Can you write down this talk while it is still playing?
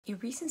A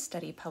recent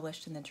study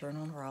published in the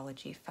journal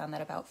Neurology found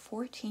that about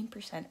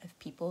 14% of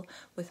people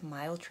with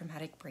mild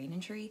traumatic brain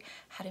injury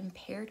had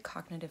impaired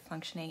cognitive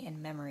functioning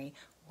and memory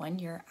 1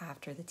 year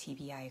after the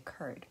TBI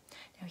occurred.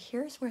 Now,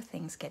 here's where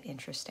things get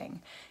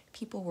interesting.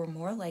 People were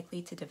more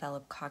likely to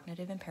develop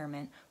cognitive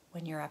impairment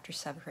 1 year after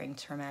suffering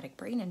traumatic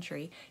brain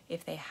injury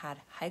if they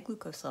had high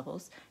glucose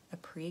levels, a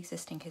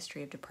pre-existing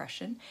history of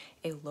depression,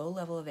 a low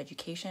level of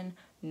education,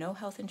 no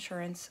health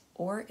insurance,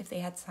 or if they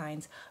had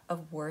signs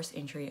of worse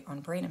injury on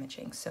brain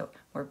imaging, so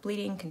more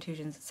bleeding,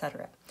 contusions,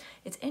 etc.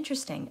 It's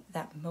interesting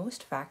that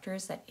most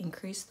factors that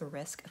increase the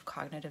risk of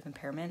cognitive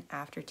impairment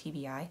after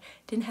TBI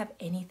didn't have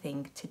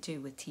anything to do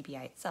with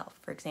TBI itself.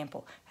 For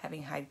example,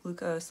 having high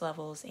glucose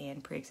levels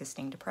and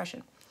pre-existing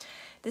depression.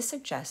 This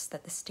suggests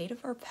that the state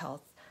of our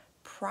health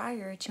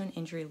prior to an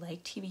injury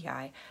like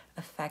TBI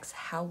affects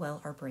how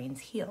well our brains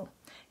heal.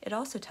 It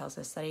also tells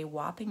us that a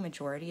whopping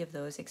majority of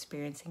those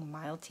experiencing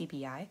mild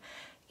TBI,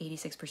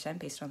 86%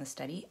 based on the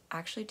study,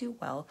 actually do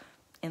well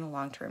in the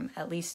long term, at least